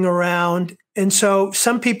 joking around. And so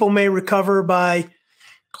some people may recover by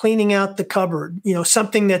cleaning out the cupboard,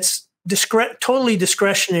 something that's totally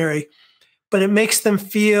discretionary, but it makes them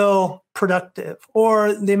feel productive.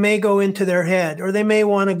 Or they may go into their head, or they may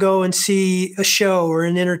want to go and see a show or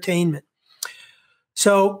an entertainment.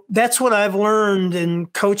 So that's what I've learned in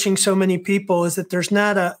coaching so many people, is that there's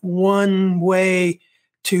not a one way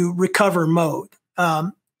to recover mode,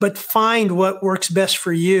 but find what works best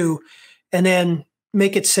for you and then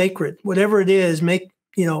make it sacred. Whatever it is,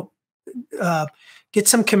 get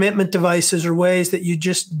some commitment devices or ways that you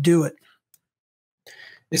just do it.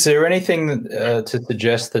 Is there anything to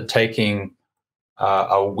suggest that taking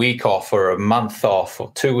a week off or a month off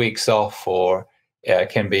or 2 weeks off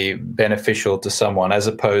can be beneficial to someone, as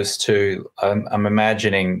opposed to, I'm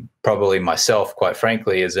imagining probably myself, quite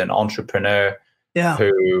frankly, as an entrepreneur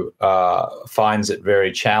who finds it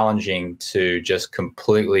very challenging to just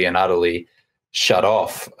completely and utterly shut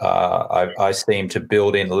off. I seem to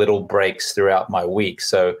build in little breaks throughout my week.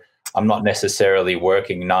 So I'm not necessarily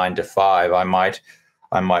working 9 to 5. I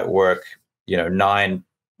might work, 9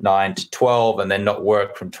 to 12, and then not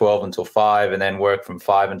work from 12 until 5, and then work from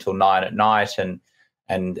 5 until 9 at night.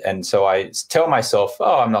 And so I tell myself,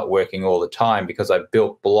 I'm not working all the time, because I've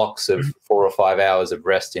built blocks of 4 or 5 hours of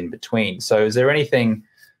rest in between. So is there anything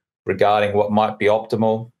regarding what might be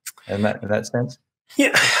optimal in that sense?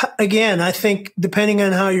 Yeah. Again, I think depending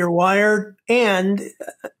on how you're wired, and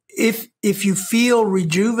if you feel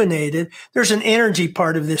rejuvenated, there's an energy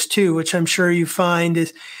part of this too, which I'm sure you find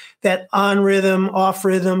is that on rhythm, off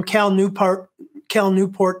rhythm. Cal Newport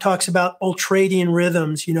talks about ultradian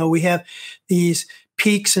rhythms. We have these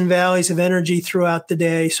peaks and valleys of energy throughout the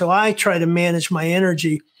day. So I try to manage my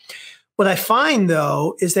energy. What I find,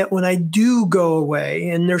 though, is that when I do go away,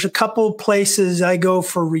 and there's a couple places I go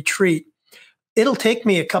for retreat, it'll take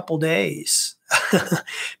me a couple days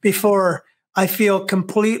before I feel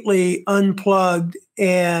completely unplugged,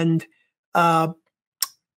 and the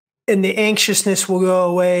anxiousness will go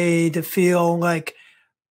away to feel like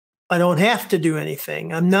I don't have to do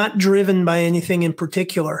anything. I'm not driven by anything in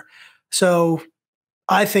particular. So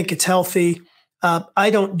I think it's healthy. I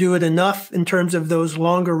don't do it enough in terms of those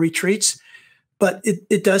longer retreats, but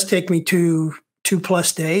it does take me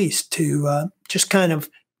 2+ days to just kind of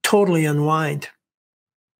totally unwind.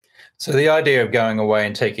 So the idea of going away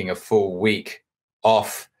and taking a full week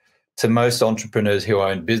off, to most entrepreneurs who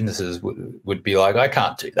own businesses would be like, I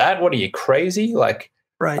can't do that. What are you, crazy? Like,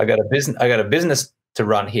 right. I got a business to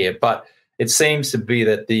run here. But it seems to be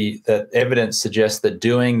that that evidence suggests that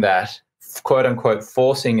doing that, quote unquote,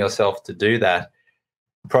 forcing yourself to do that,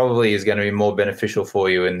 probably is going to be more beneficial for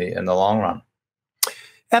you in the long run.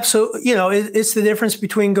 Absolutely. It's the difference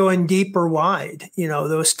between going deep or wide.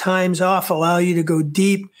 Those times off allow you to go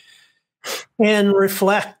deep and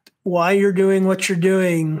reflect why you're doing what you're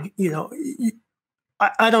doing.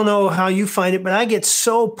 I don't know how you find it, but I get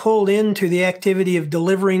so pulled into the activity of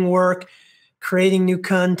delivering work, creating new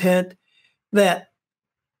content, that,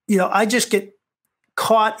 I just get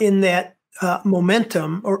caught in that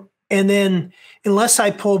momentum, and then unless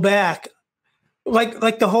I pull back,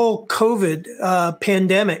 like the whole COVID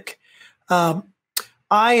pandemic,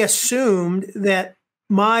 I assumed that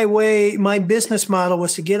my business model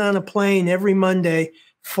was to get on a plane every Monday,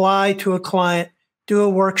 fly to a client, do a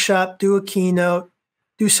workshop, do a keynote,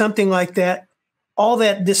 do something like that. All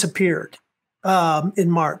that disappeared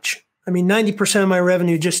in March. 90% of my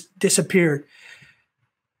revenue just disappeared.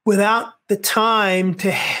 Without the time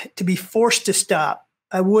to be forced to stop,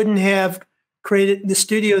 I wouldn't have created the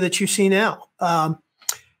studio that you see now.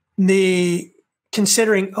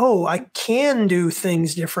 Considering, I can do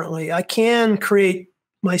things differently. I can create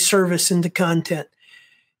my service into content.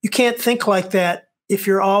 You can't think like that if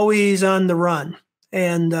you're always on the run.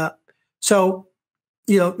 And so,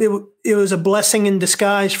 it was a blessing in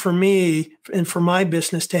disguise for me and for my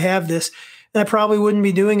business to have this. And I probably wouldn't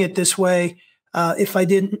be doing it this way if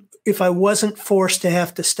I wasn't forced to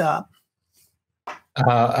have to stop.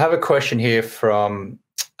 I have a question here from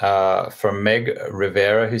Meg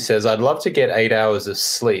Rivera, who says, I'd love to get 8 hours of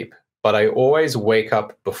sleep, but I always wake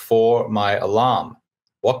up before my alarm.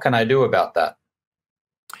 What can I do about that?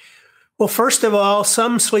 Well, first of all,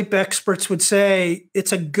 some sleep experts would say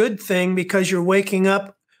it's a good thing because you're waking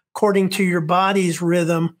up according to your body's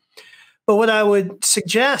rhythm. But what I would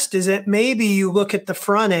suggest is that maybe you look at the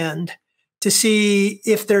front end to see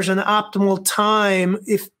if there's an optimal time,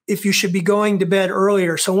 if you should be going to bed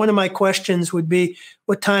earlier. So one of my questions would be,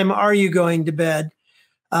 what time are you going to bed?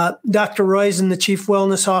 Dr. Roizen, the Chief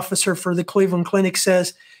Wellness Officer for the Cleveland Clinic,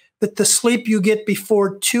 says that the sleep you get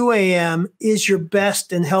before 2 a.m. is your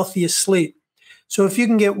best and healthiest sleep. So if you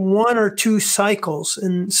can get 1 or 2 cycles,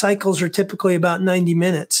 and cycles are typically about 90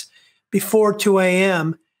 minutes, before 2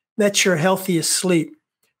 a.m., that's your healthiest sleep.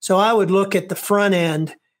 So I would look at the front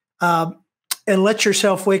end and let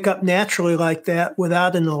yourself wake up naturally like that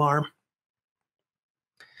without an alarm.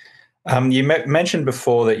 You mentioned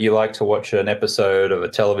before that you like to watch an episode of a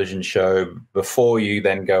television show before you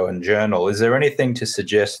then go and journal. Is there anything to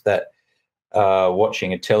suggest that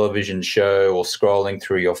watching a television show or scrolling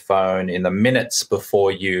through your phone in the minutes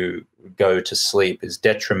before you go to sleep is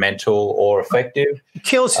detrimental or effective? It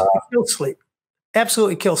kills sleep.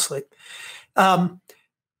 Absolutely kills sleep.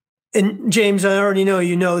 And James, I already know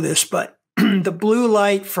you know this, but the blue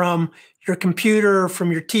light from your computer,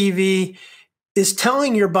 from your TV, is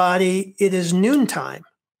telling your body it is noontime.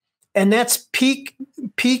 And that's peak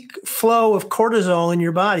flow of cortisol in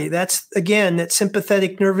your body. That's, again, that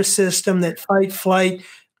sympathetic nervous system, that fight, flight,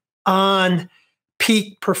 on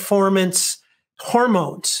peak performance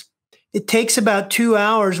hormones. It takes about 2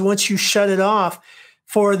 hours once you shut it off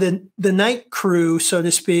for the night crew, so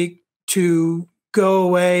to speak, to go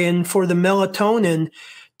away and for the melatonin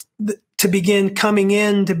to begin coming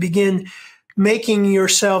in, to begin making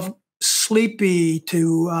yourself sleepy,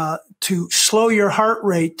 to slow your heart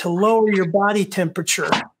rate, to lower your body temperature.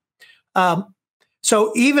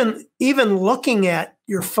 So even looking at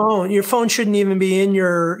your phone shouldn't even be in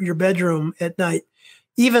your bedroom at night.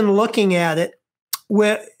 Even looking at it,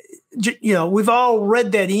 we've all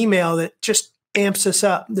read that email that just amps us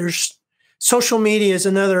up. There's social media is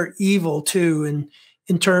another evil too,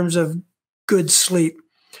 in terms of good sleep.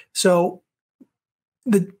 So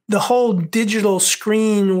the whole digital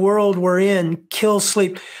screen world we're in kills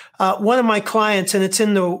sleep. One of my clients, and it's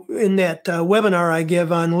in that webinar I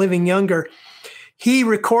give on living younger, he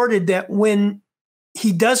recorded that when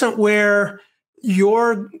he doesn't wear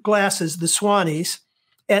your glasses, the Swannies,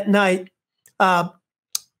 at night,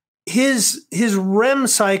 his REM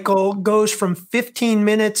cycle goes from 15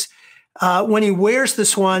 minutes. When he wears the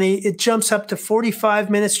Swannie, it jumps up to 45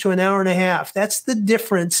 minutes to an hour and a half. That's the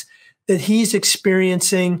difference that he's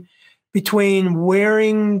experiencing between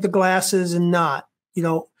wearing the glasses and not,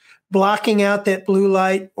 blocking out that blue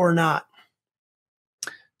light or not.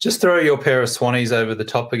 Just throw your pair of Swannies over the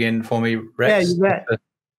top again for me, Rex. Yeah, you bet.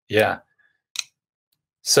 Yeah.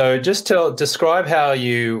 So just describe how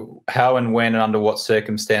and when and under what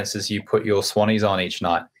circumstances you put your Swannies on each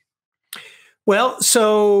night. Well,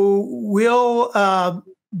 so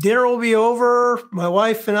dinner will be over. My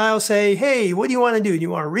wife and I will say, hey, what do you want to do? Do you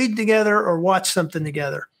want to read together or watch something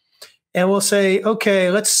together? And we'll say,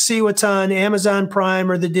 okay, let's see what's on Amazon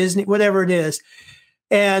Prime or the Disney, whatever it is.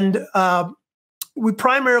 And we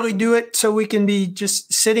primarily do it so we can be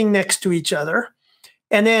just sitting next to each other.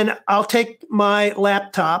 And then I'll take my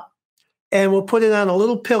laptop and we'll put it on a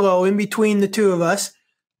little pillow in between the two of us,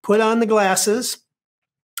 put on the glasses,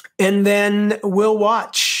 and then we'll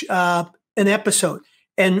watch an episode.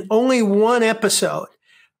 And only one episode,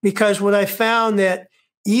 because what I found that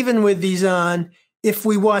even with these on, if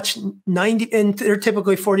we watch 90, and they're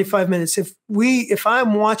typically 45 minutes, if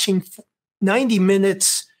I'm watching 90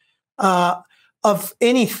 minutes of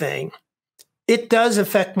anything, it does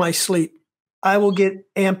affect my sleep. I will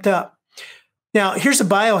get amped up. Now, here's a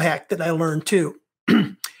biohack that I learned too.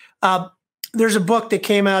 There's a book that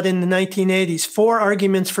came out in the 1980s, 4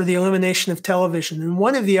 Arguments for the Elimination of Television. And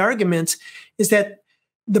one of the arguments is that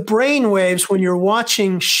the brain waves when you're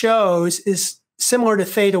watching shows is similar to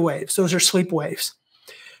theta waves. Those are sleep waves.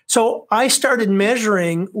 So I started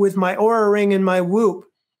measuring with my Oura Ring and my Whoop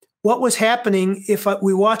what was happening if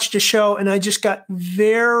we watched a show and I just got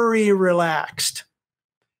very relaxed.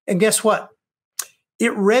 And guess what?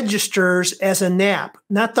 It registers as a nap,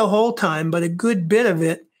 not the whole time, but a good bit of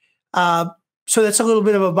it. So that's a little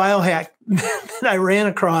bit of a biohack that I ran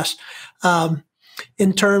across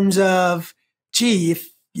in terms of, if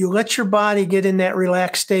you let your body get in that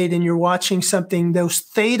relaxed state and you're watching something, those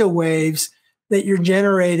theta waves that you're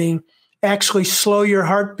generating actually slow your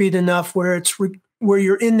heartbeat enough where where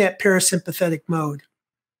you're in that parasympathetic mode.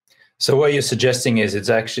 So what you're suggesting is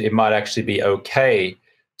it might actually be okay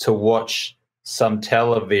to watch some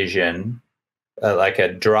television, like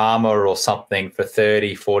a drama or something, for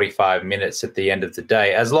 30, 45 minutes at the end of the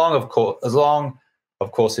day, as long, of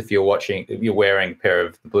course, if you're wearing a pair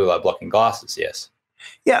of blue light blocking glasses, yes.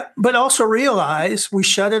 Yeah, but also realize we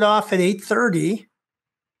shut it off at 8:30,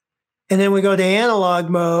 and then we go to analog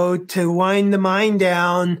mode to wind the mind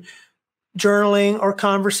down, journaling or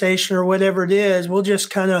conversation or whatever it is. We'll just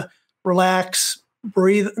kind of relax,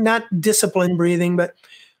 breathe, not disciplined breathing, but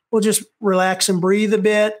we'll just relax and breathe a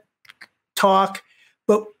bit, talk,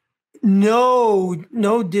 but no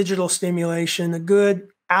digital stimulation, a good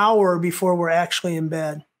hour before we're actually in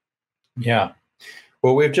bed. Yeah.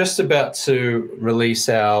 Well, we're just about to release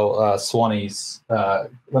our Swannies.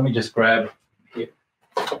 Let me just grab here.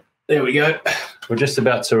 There we go. We're just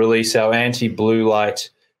about to release our anti-blue light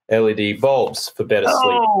LED bulbs for better sleep.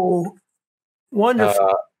 Oh,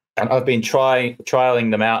 wonderful. And I've been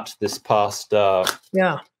trialing them out this past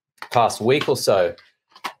week or so.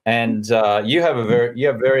 And you have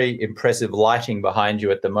very impressive lighting behind you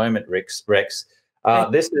at the moment, Rex.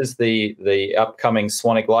 This is the upcoming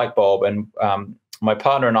Swannick light bulb, and my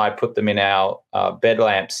partner and I put them in our bed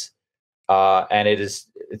lamps, and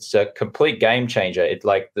it's a complete game changer. It's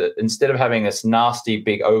like instead of having this nasty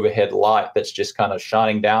big overhead light that's just kind of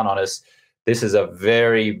shining down on us, this is a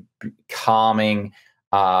very calming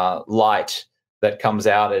light that comes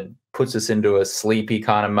out and puts us into a sleepy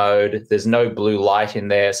kind of mode. There's no blue light in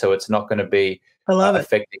there, so it's not going to be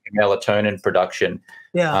affecting melatonin production.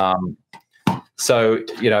 Yeah. So,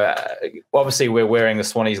 obviously we're wearing the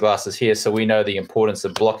Swannies glasses here, so we know the importance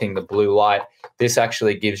of blocking the blue light. This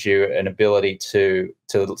actually gives you an ability to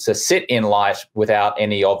sit in light without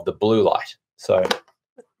any of the blue light. So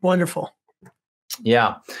wonderful.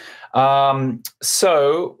 Yeah.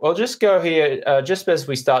 So I'll just go here, just as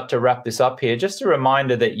we start to wrap this up here, just a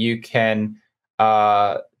reminder that you can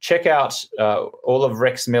check out all of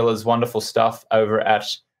Rex Miller's wonderful stuff over at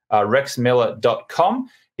rexmiller.com.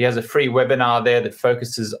 He has a free webinar there that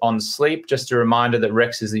focuses on sleep. Just a reminder that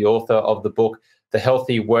Rex is the author of the book, The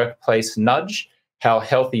Healthy Workplace Nudge, How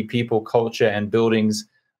Healthy People, Culture, and Buildings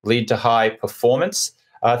Lead to High Performance.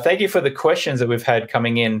 Thank you for the questions that we've had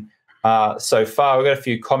coming in so far. We've got a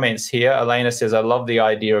few comments here. Elena says, I love the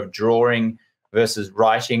idea of drawing versus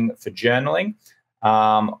writing for journaling.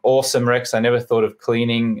 Awesome, Rex. I never thought of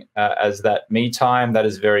cleaning as that me time. That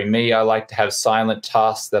is very me. I like to have silent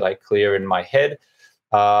tasks that I clear in my head.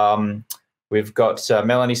 We've got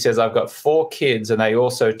Melanie says, I've got 4 kids and they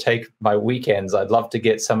also take my weekends. I'd love to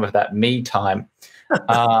get some of that me time.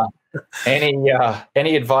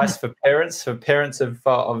 Any advice for parents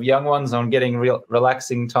of young ones on getting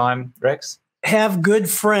relaxing time, Rex? Have good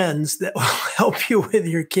friends that will help you with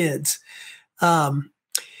your kids. And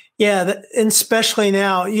especially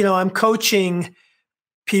now, I'm coaching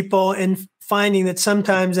people and finding that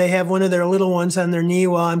sometimes they have one of their little ones on their knee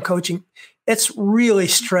while I'm coaching. It's really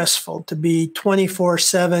stressful to be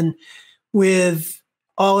 24/7 with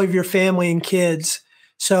all of your family and kids.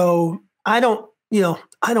 So I don't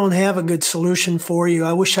have a good solution for you.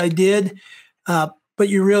 I wish I did, but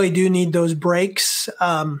you really do need those breaks.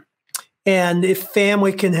 And if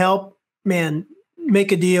family can help, man,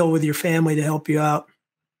 make a deal with your family to help you out.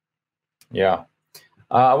 Yeah.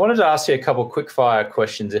 I wanted to ask you a couple quick fire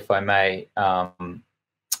questions, if I may.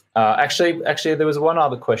 Actually, there was one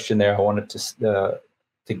other question there I wanted to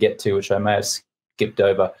get to, which I may have skipped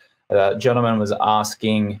over. A gentleman was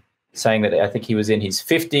saying that I think he was in his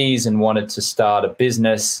 50s and wanted to start a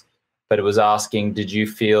business, but it was asking, did you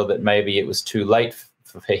feel that maybe it was too late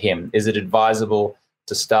for him? Is it advisable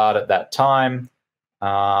to start at that time?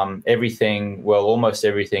 Almost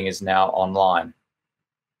everything is now online.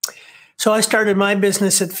 So I started my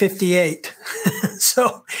business at 58.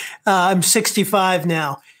 So I'm 65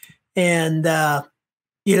 now. And, I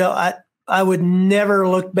would never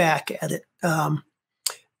look back at it.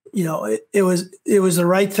 It was the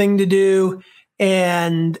right thing to do.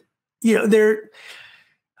 And,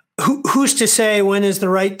 who's to say when is the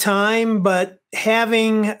right time, but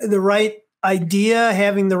having the right idea,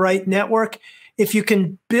 having the right network, if you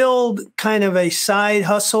can build kind of a side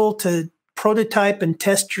hustle to prototype and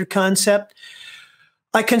test your concept.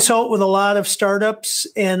 I consult with a lot of startups,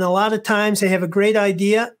 and a lot of times they have a great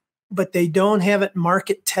idea, but they don't have it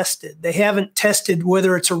market tested. They haven't tested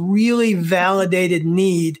whether it's a really validated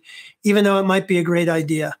need, even though it might be a great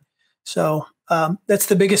idea. So that's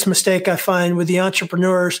the biggest mistake I find with the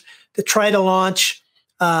entrepreneurs that try to launch.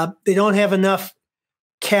 They don't have enough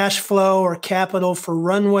cash flow or capital for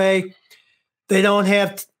runway. They don't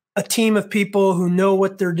have a team of people who know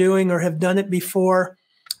what they're doing or have done it before.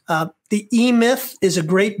 The E-Myth is a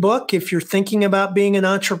great book. If you're thinking about being an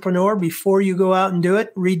entrepreneur before you go out and do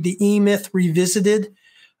it, read the E-Myth Revisited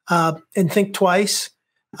and think twice.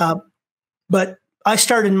 But I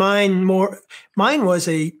started mine was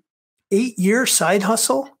a 8-year side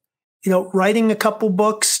hustle, writing a couple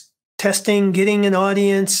books, testing, getting an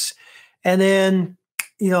audience, and then,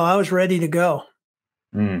 I was ready to go.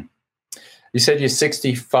 Mm. You said you're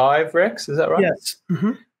 65, Rex, is that right? Yes.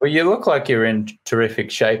 Mm-hmm. Well, you look like you're in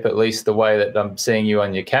terrific shape, at least the way that I'm seeing you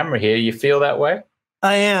on your camera here. You feel that way?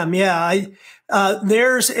 I am. Yeah.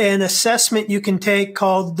 There's an assessment you can take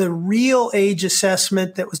called the Real Age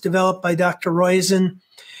Assessment that was developed by Dr. Roizen,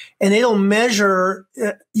 and it'll measure,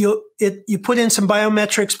 you put in some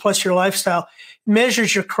biometrics plus your lifestyle,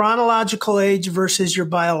 measures your chronological age versus your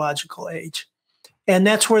biological age. And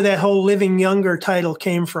that's where that whole Living Younger title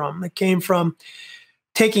came from. It came from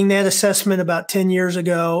taking that assessment about 10 years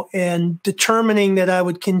ago and determining that I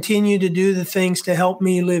would continue to do the things to help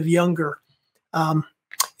me live younger.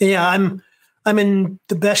 Yeah, I'm in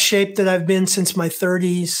the best shape that I've been since my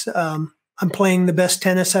 30s. I'm playing the best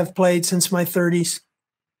tennis I've played since my 30s.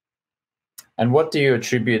 And what do you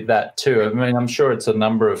attribute that to? I mean, I'm sure it's a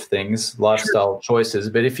number of things, lifestyle choices,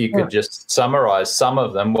 but if you could just summarize some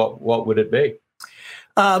of them, what would it be?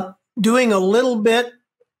 Doing a little bit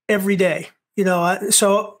every day,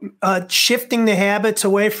 so shifting the habits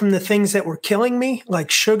away from the things that were killing me,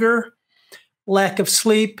 like sugar, lack of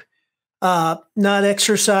sleep, not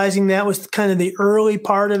exercising. That was kind of the early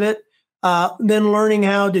part of it. Then learning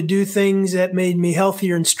how to do things that made me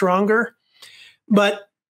healthier and stronger. But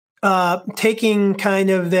taking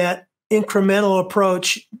kind of that incremental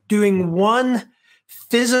approach, doing one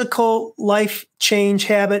physical life change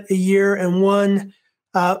habit a year and one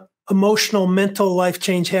emotional, mental life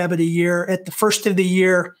change habit a year at the first of the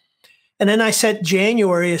year. And then I set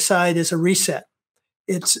January aside as a reset.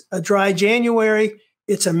 It's a dry January.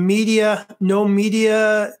 It's no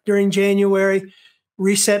media during January,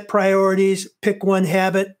 reset priorities, pick one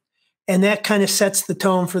habit, and that kind of sets the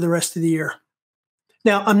tone for the rest of the year.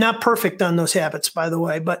 Now, I'm not perfect on those habits, by the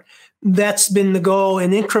way, but that's been the goal.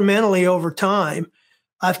 And incrementally over time,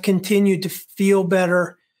 I've continued to feel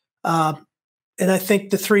better. And I think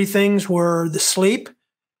the three things were the sleep,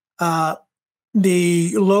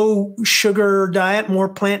 the low sugar diet, more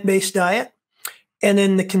plant-based diet, and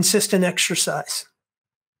then the consistent exercise.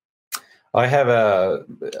 I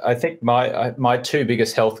think my two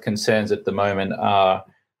biggest health concerns at the moment are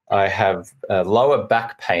I have lower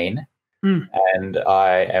back pain and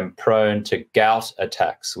I am prone to gout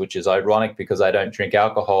attacks, which is ironic because I don't drink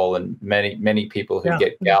alcohol, and many people who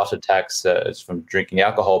get gout attacks is from drinking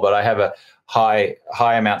alcohol, but I have a high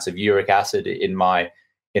amounts of uric acid in my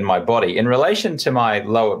body. In relation to my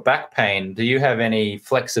lower back pain, do you have any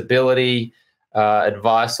flexibility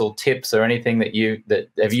advice or tips or anything that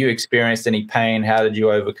have you experienced any pain? How did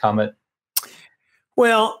you overcome it?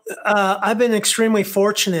 Well, I've been extremely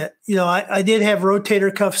fortunate. I did have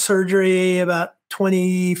rotator cuff surgery about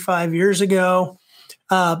 25 years ago.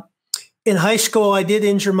 In high school, I did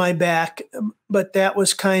injure my back, but that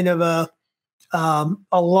was kind of a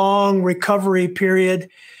long recovery period.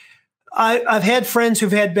 I've had friends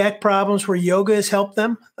who've had back problems where yoga has helped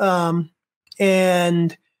them.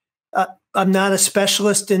 And I'm not a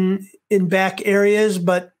specialist in back areas,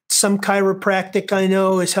 but some chiropractic I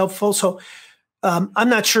know is helpful. So I'm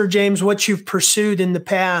not sure, James, what you've pursued in the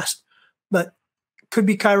past, but could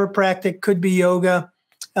be chiropractic, could be yoga.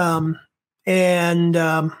 And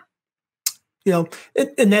that's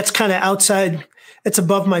kind of outside, it's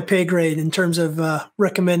above my pay grade in terms of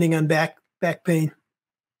recommending on back pain.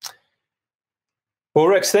 Well,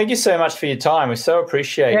 Rex, thank you so much for your time. We so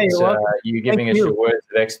appreciate you giving us your words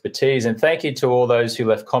of expertise. And thank you to all those who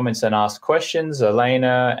left comments and asked questions,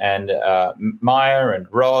 Elena and Maya and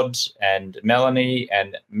Rod and Melanie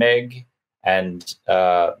and Meg and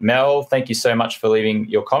Mel. Thank you so much for leaving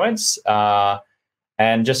your comments.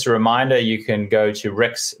 And just a reminder, you can go to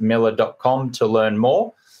rexmiller.com to learn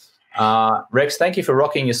more. Rex, thank you for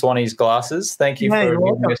rocking your Swannies glasses. Thank you for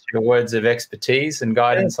giving us your words of expertise and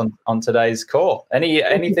guidance on today's call. Any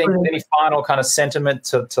final kind of sentiment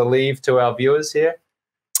to leave to our viewers here?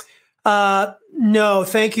 No,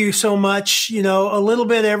 thank you so much. A little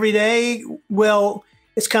bit every day. Well,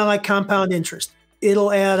 it's kind of like compound interest.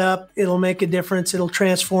 It'll add up. It'll make a difference. It'll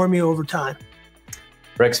transform you over time.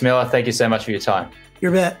 Rex Miller, thank you so much for your time.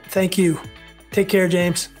 You bet. Thank you. Take care,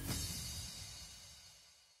 James.